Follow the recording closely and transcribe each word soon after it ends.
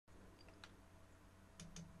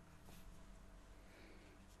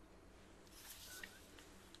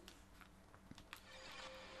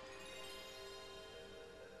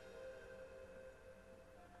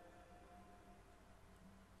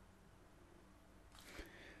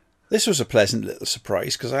This was a pleasant little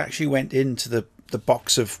surprise because I actually went into the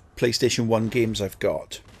box of PlayStation 1 games I've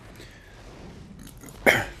got.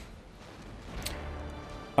 And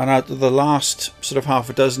out of the last sort of half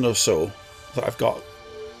a dozen or so that I've got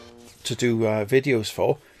to do videos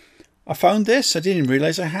for, I found this. I didn't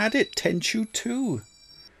realise I had it. Tenchu 2.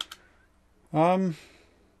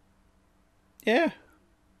 Yeah.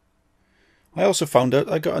 I also found out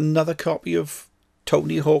I got another copy of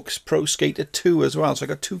Tony Hawk's Pro Skater 2 as well. So I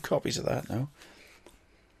got 2 copies of that now.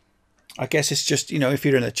 I guess it's just, you know, if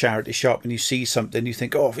you're in a charity shop and you see something, you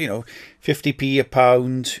think, oh, you know, 50p a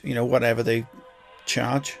pound, you know, whatever they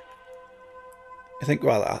charge. You think,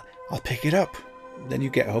 well, I'll pick it up. Then you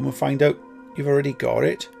get home and find out you've already got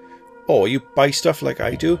it. Or you buy stuff like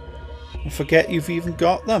I do and forget you've even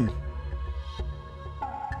got them.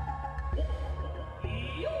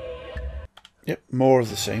 Yep, more of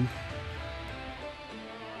the same.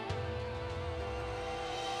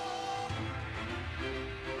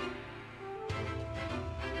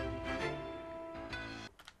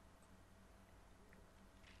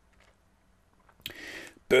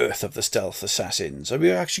 Birth of the Stealth Assassins. Are we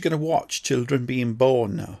actually going to watch children being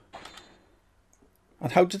born now?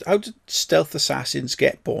 And how did stealth assassins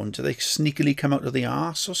get born? Do they sneakily come out of the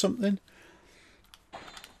arse or something?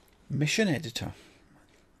 Mission editor.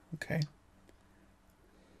 Okay.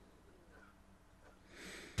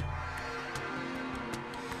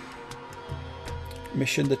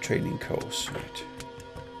 Mission the training course. Right.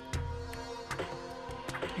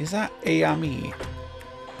 Is that AME?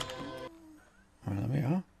 Oh, there we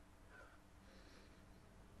are.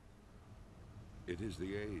 It is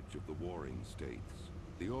the age of the warring states.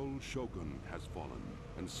 The old shogun has fallen,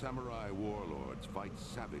 and samurai warlords fight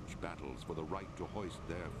savage battles for the right to hoist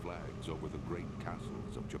their flags over the great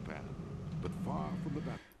castles of Japan. But far from the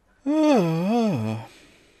battle. Oh.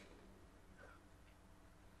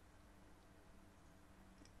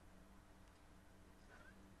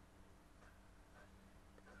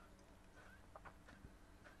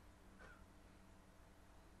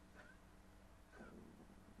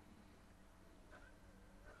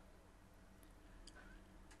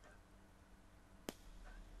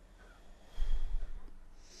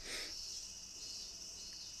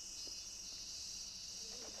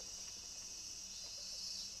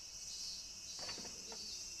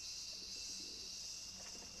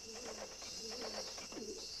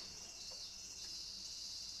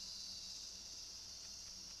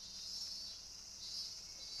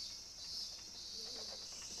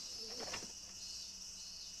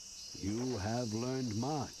 You have learned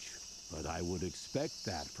much, but I would expect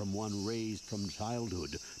that from one raised from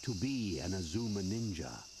childhood to be an Azuma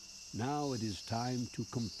ninja. Now it is time to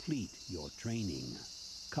complete your training.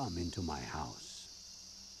 Come into my house.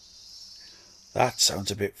 That sounds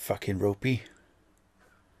a bit fucking ropey.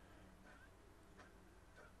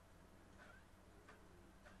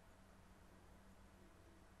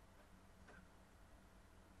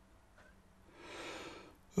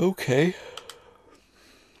 Okay.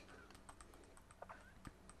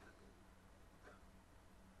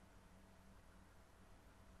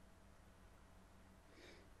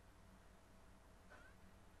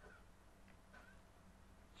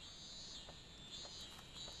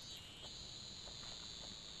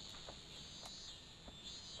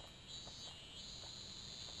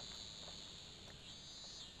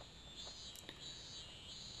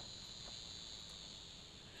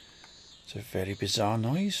 It's a very bizarre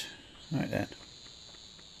noise. Right then.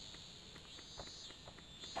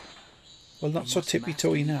 Well, not so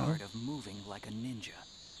tippy-toey now. Art of moving like a ninja.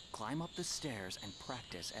 Climb up the stairs and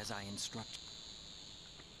practice as I instruct.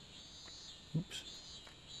 Oops.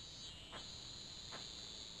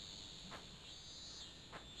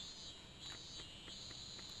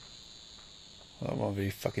 Well, that wasn't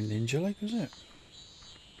very fucking ninja-like, was it?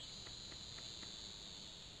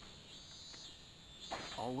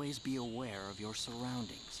 Always be aware of your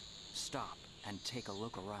surroundings. Stop and take a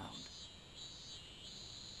look around.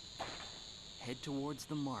 Head towards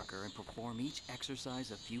the marker and perform each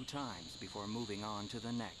exercise a few times before moving on to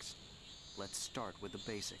the next. Let's start with the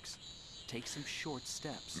basics. Take some short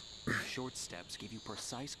steps. Short steps give you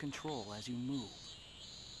precise control as you move.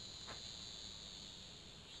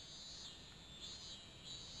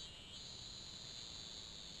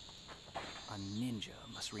 A ninja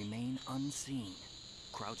must remain unseen.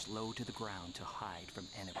 Crouch low to the ground to hide from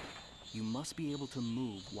enemy. You must be able to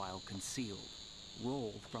move while concealed.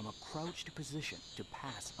 Roll from a crouched position to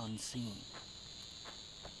pass unseen.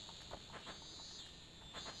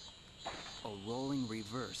 A rolling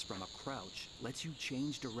reverse from a crouch lets you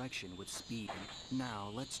change direction with speed.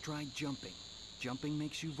 Now let's try jumping. Jumping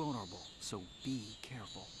makes you vulnerable, so be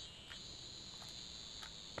careful.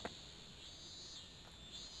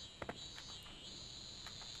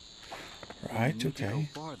 When Right, you need to okay.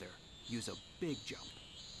 go farther, use a big jump.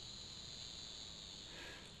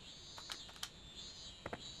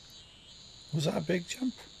 Was that a big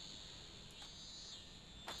jump?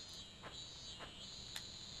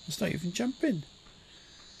 It's not even jumping.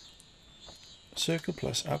 Circle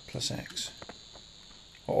plus up plus X.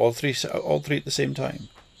 Or all three at the same time.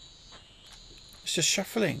 It's just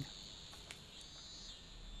shuffling.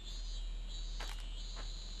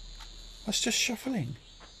 That's just shuffling.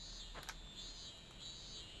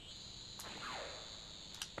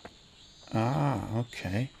 Ah,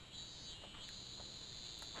 okay.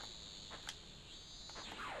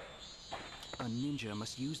 A ninja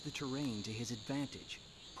must use the terrain to his advantage.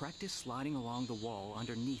 Practice sliding along the wall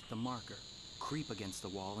underneath the marker. Creep against the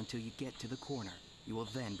wall until you get to the corner. You will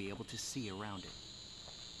then be able to see around it.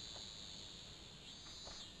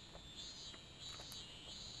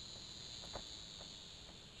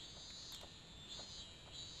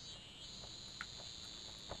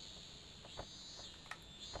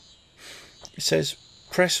 It says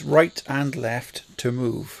press right and left to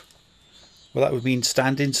move. Well, that would mean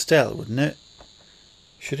standing still, wouldn't it?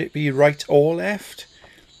 Should it be right or left?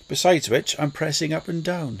 Besides which, I'm pressing up and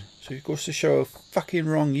down. So it goes to show how fucking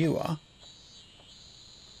wrong you are.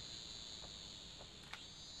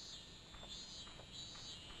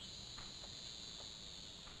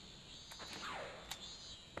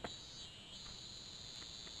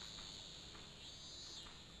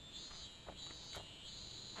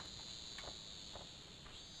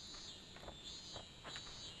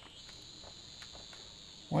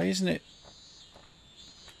 Why isn't it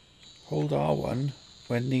hold R1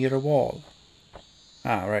 when near a wall?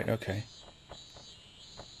 Ah, right, okay.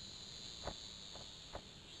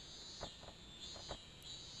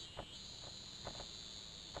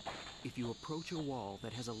 If you approach a wall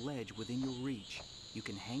that has a ledge within your reach, you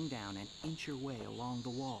can hang down and inch your way along the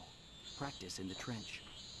wall. Practice in the trench.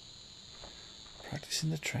 Practice in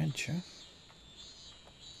the trench, huh?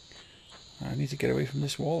 I need to get away from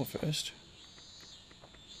this wall first.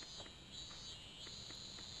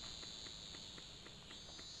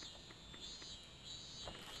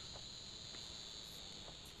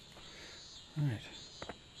 Right.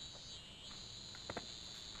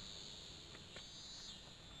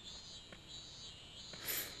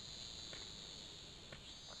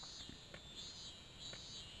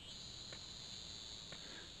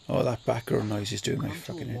 Oh, that background noise is doing my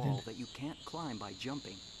fucking head in. Come to a wall that you can't climb by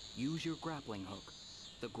jumping. Use your grappling hook.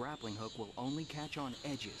 The grappling hook will only catch on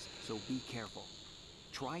edges, so be careful.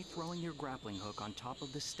 Try throwing your grappling hook on top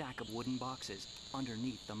of the stack of wooden boxes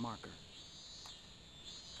underneath the marker.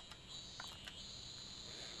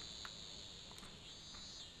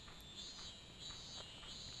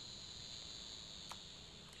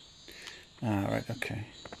 Ah, right, okay.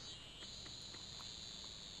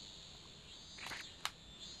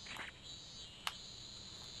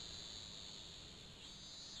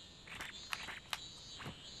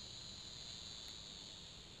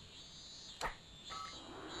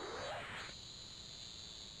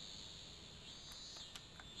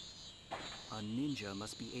 A ninja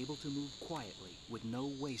must be able to move quietly with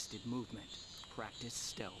no wasted movement. Practice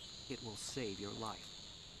stealth. It will save your life.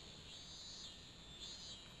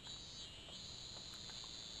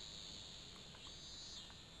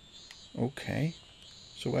 Okay.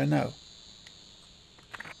 So where now?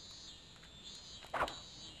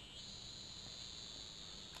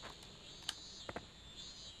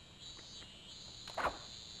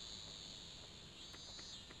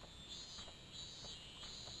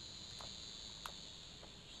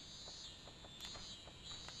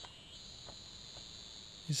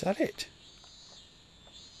 Is that it?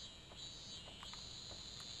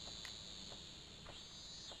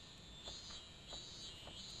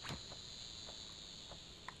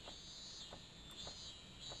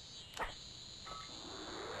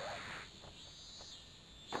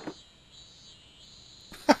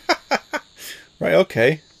 Right,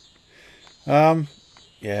 okay.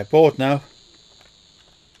 Yeah, bored now.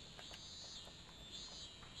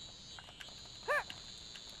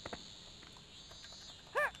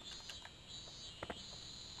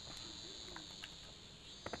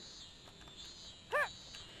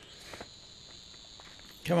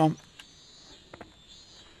 Come on.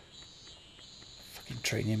 Fucking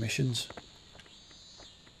training missions.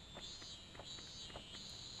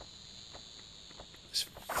 Let's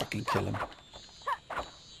fucking kill him.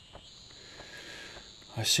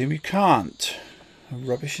 I assume you can't. How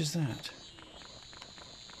rubbish is that?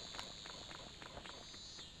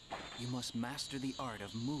 You must master the art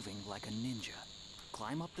of moving like a ninja.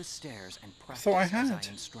 Climb up the stairs and practice thought I as had. I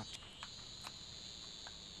instruct you.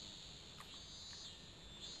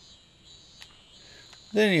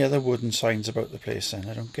 there any other wooden signs about the place then?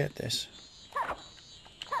 I don't get this.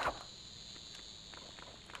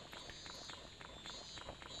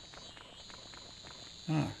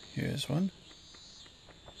 Ah, here's one.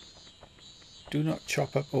 Do not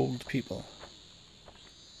chop up old people.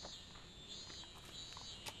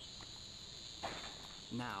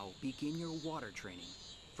 Now, begin your water training.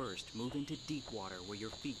 First, move into deep water where your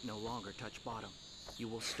feet no longer touch bottom. You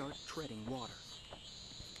will start treading water.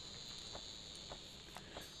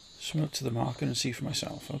 Swim up to the marker and see for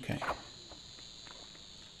myself. Okay.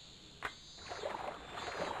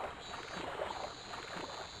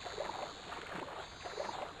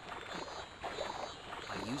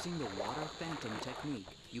 By using the water phantom technique,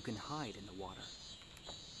 you can hide in the water.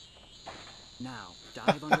 Now,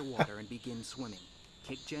 dive underwater and begin swimming.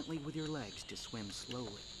 Kick gently with your legs to swim slowly.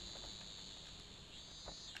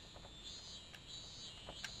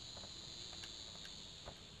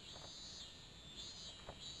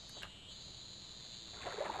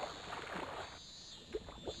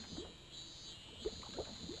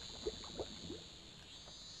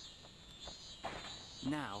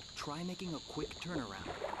 Now, try making a quick turnaround.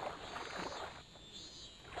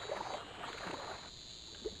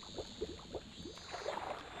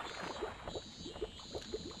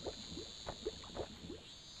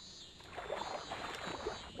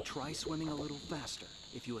 Try swimming a little faster.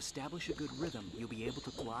 If you establish a good rhythm, you'll be able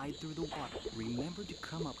to glide through the water. Remember to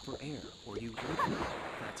come up for air, or you will.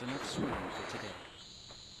 That's enough swimming for today.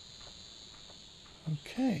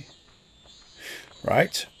 Okay.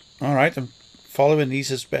 Right. Alright, I'm following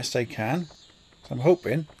these as best I can. So I'm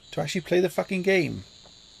hoping to actually play the fucking game.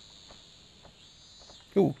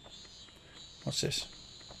 Ooh. What's this?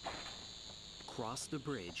 Cross the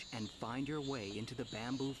bridge and find your way into the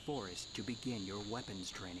bamboo forest to begin your weapons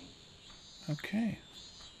training. Okay.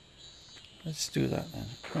 Let's do that then.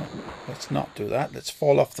 Oh, let's not do that. Let's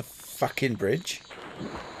fall off the fucking bridge.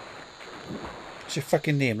 What's your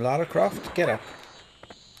fucking name? Lara Croft? Get up.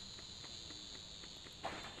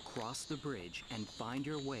 Cross the bridge and find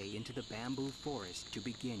your way into the bamboo forest to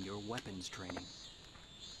begin your weapons training.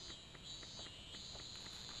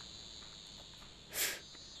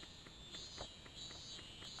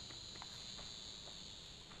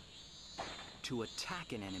 To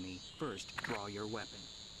attack an enemy, first draw your weapon.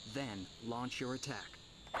 Then launch your attack.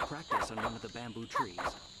 Practice on one of the bamboo trees.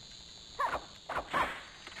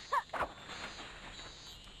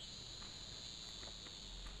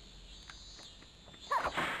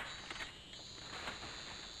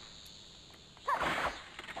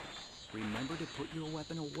 Remember to put your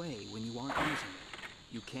weapon away when you aren't using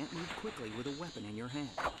it. You can't move quickly with a weapon in your hand.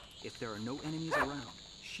 If there are no enemies around,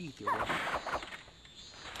 sheath your weapon.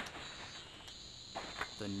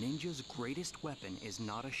 The ninja's greatest weapon is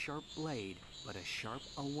not a sharp blade, but a sharp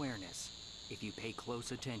awareness. If you pay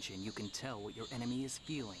close attention, you can tell what your enemy is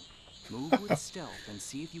feeling. Move with stealth and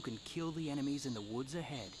see if you can kill the enemies in the woods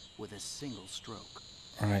ahead with a single stroke.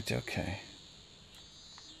 Right, okay.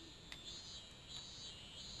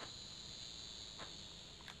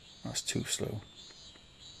 That's too slow.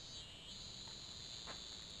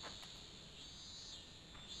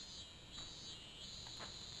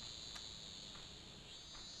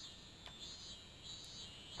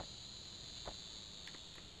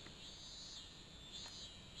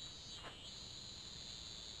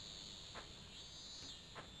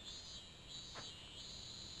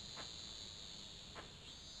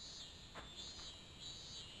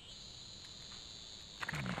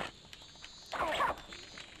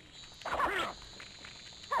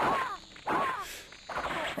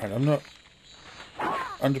 Right, I'm not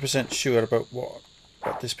 100% sure about what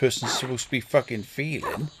this person's supposed to be fucking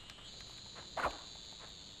feeling.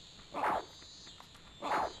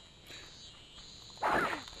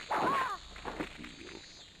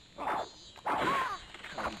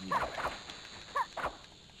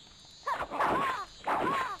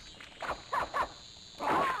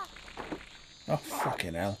 Oh,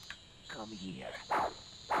 fucking hell. Come here.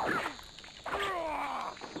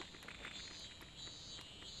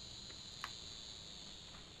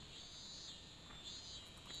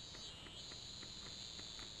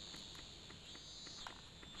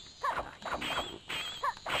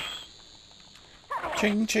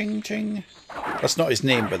 Ching, ching, ching. That's not his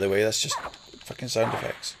name, by the way. That's just fucking sound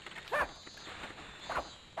effects.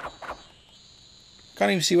 Can't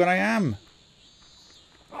even see where I am.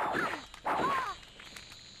 Come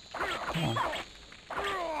on.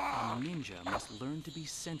 A ninja must learn to be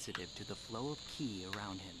sensitive to the flow of ki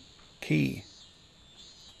around him. Key.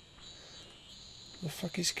 The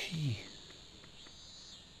fuck is key?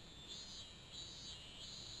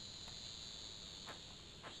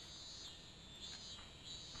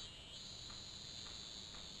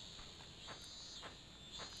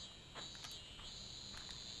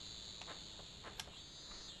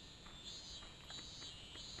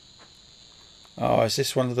 Oh, is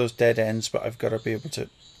this one of those dead ends, but I've got to be able to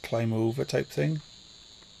climb over type thing?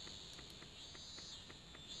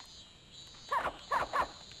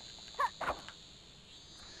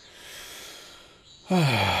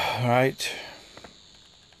 Right.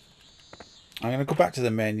 I'm going to go back to the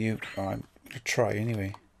menu. Oh, I'm going to try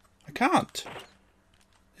anyway. I can't.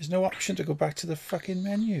 There's no option to go back to the fucking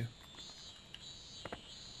menu.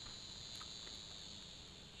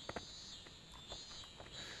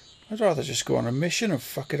 I'd rather just go on a mission and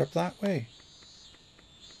fuck it up that way.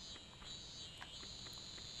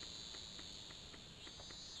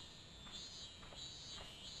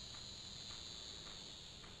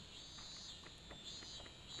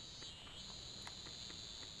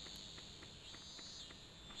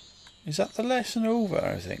 Is that the lesson over,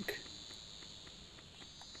 I think?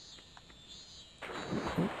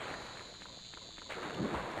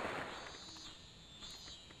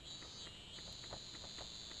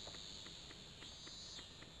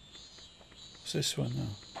 What's this one now?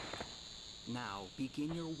 Now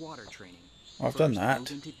begin your water training. I've done that.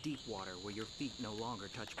 Move into deep water where your feet no longer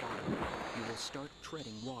touch bottom. You will start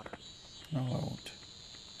treading water. No, I won't.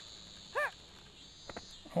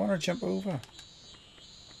 I want to jump over.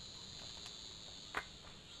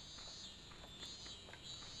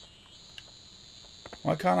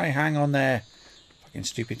 Why can't I hang on there? Fucking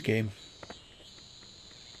stupid game.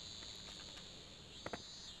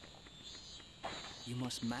 You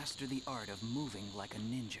must master the art of moving like a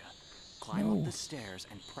ninja. Climb up the stairs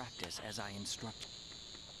and practice as I instruct.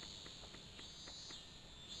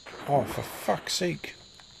 Oh, for fuck's sake.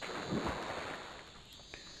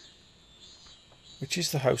 Which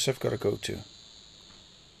is the house I've got to go to?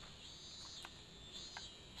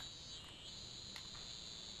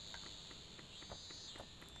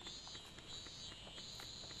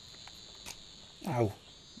 Ow.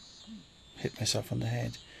 Hit myself on the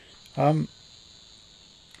head.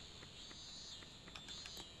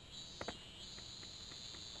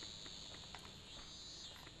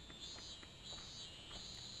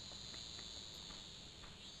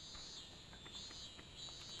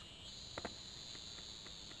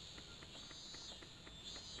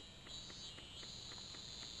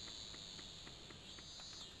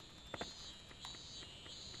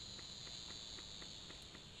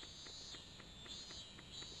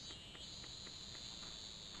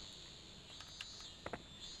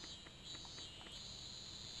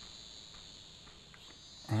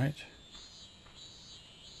 Right.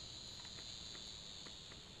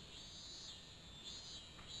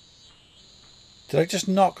 Did I just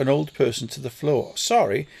knock an old person to the floor?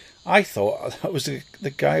 Sorry, I thought that was the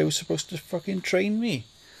guy who was supposed to fucking train me.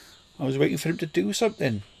 I was waiting for him to do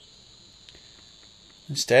something.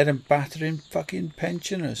 Instead, I'm battering fucking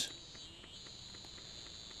pensioners.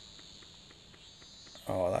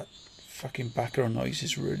 Oh, that fucking background noise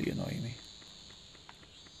is really annoying me.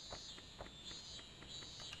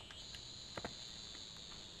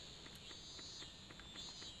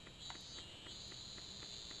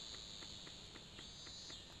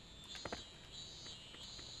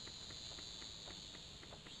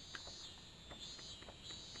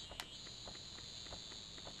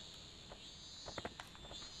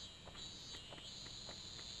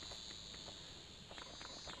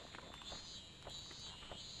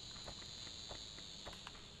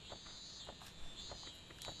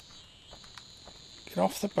 Get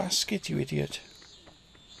off the basket, you idiot.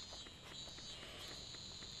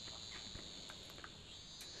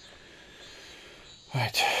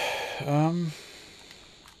 Right. I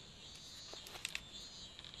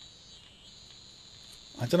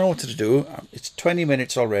don't know what to do. It's 20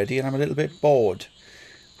 minutes already and I'm a little bit bored.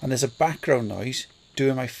 And there's a background noise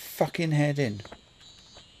doing my fucking head in.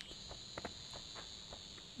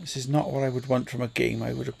 This is not what I would want from a game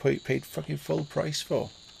I would have paid fucking full price for.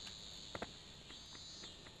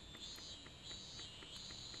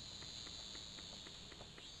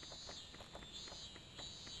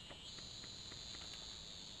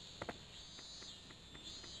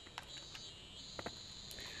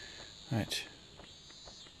 Right.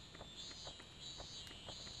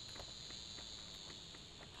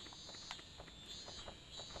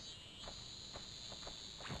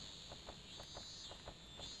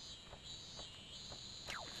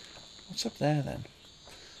 What's up there then?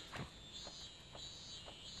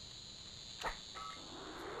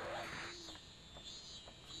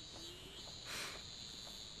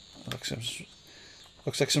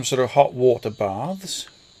 Looks like some sort of hot water baths.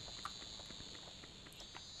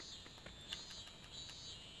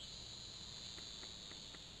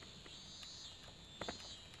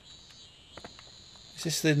 Is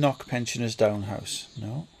this the knock pensioners down house?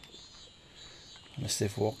 No. Unless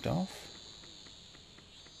they've walked off.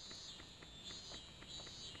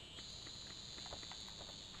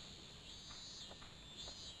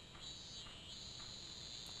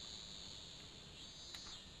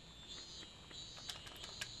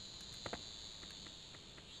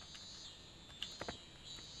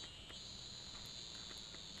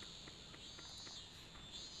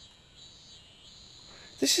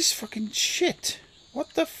 This is fucking shit.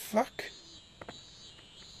 What the fuck?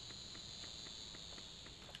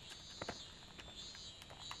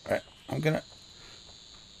 Right, I'm gonna...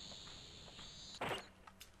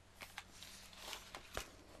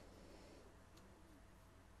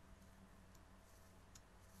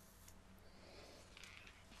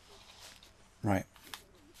 Right.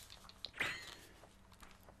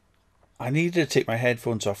 I needed to take my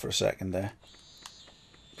headphones off for a second there,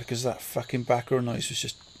 because that fucking background noise was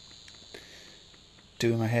just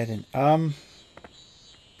doing my head in.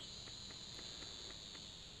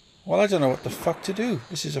 Well, I don't know what the fuck to do.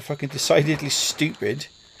 This is a fucking decidedly stupid.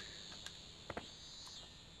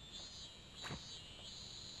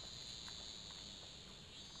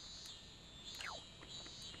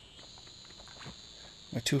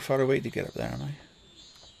 Am I too far away to get up there, am I?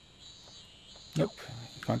 Nope,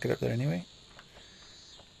 I can't get up there anyway.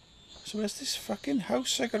 So where's this fucking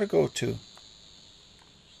house I gotta go to?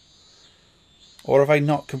 Or have I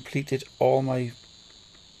not completed all my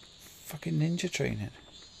fucking ninja training?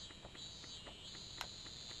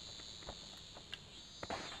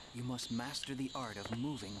 You must master the art of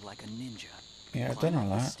moving like a ninja. Yeah, I've Climb done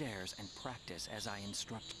all up the that. stairs and practice as I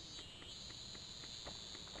instruct.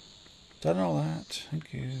 Done all that.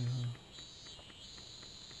 Thank you.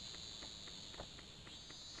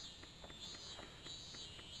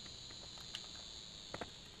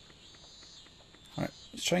 Alright,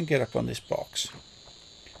 let's try and get up on this box.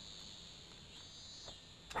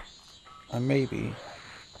 And maybe...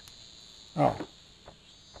 Oh.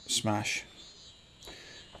 Smash.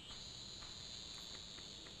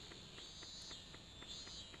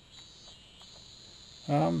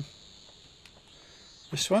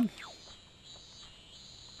 This one.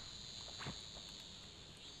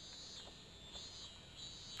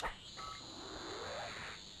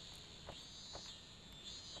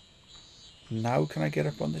 Now can I get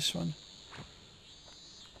up on this one?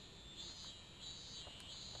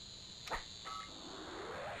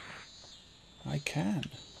 I can.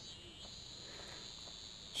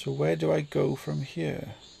 So where do I go from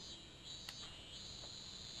here?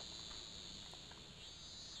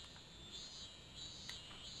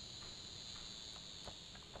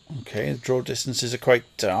 Okay, the draw distances are quite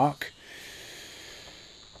dark.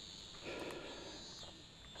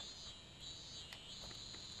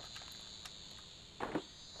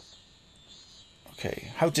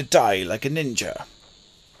 Okay, how to die like a ninja.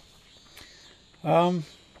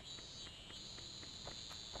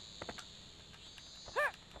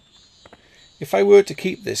 If I were to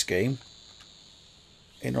keep this game,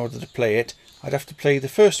 in order to play it, I'd have to play the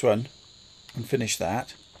first one and finish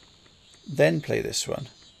that, then play this one.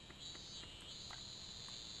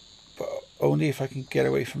 But only if I can get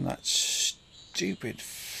away from that stupid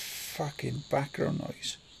fucking background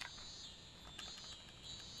noise.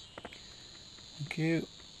 Thank you.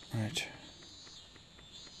 Right.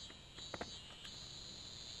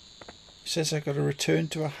 It says I got to return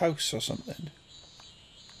to a house or something.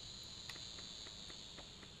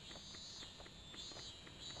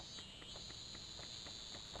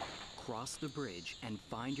 Cross the bridge and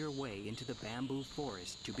find your way into the bamboo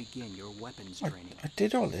forest to begin your weapons training. I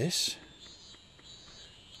did all this.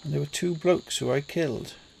 And there were 2 blokes who I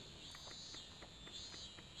killed.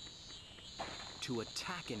 To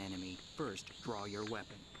attack an enemy, first draw your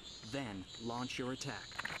weapon. Then launch your attack.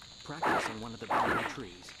 Practice on one of the bamboo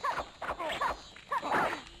trees.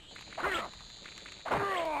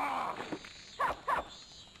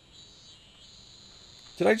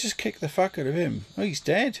 Did I just kick the fuck out of him? Oh, he's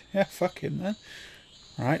dead. Yeah, fuck him then.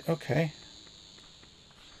 Right, okay.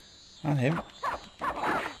 And him.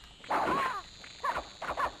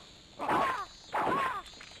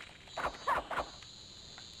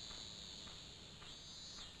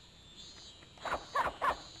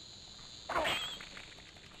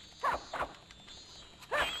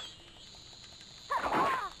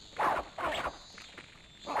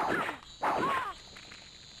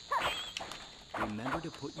 Remember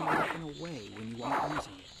to put your weapon away when you aren't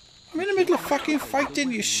using it. I'm in the middle of fucking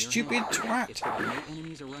fighting, you stupid If twat. there are no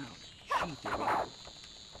enemies around, sheath your weapon.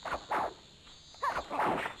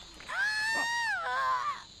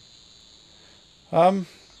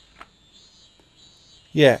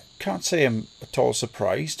 Yeah, can't say I'm at all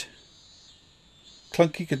surprised.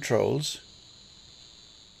 Clunky controls.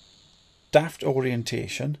 Daft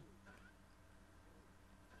orientation.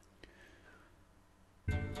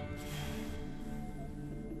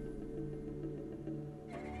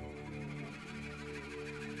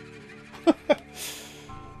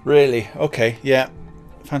 Really? Okay, yeah.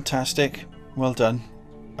 Fantastic. Well done.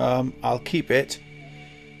 I'll keep it.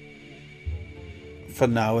 For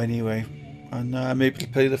now, anyway. and maybe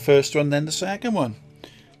play the first one then the second one.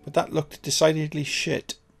 But that looked decidedly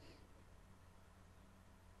shit.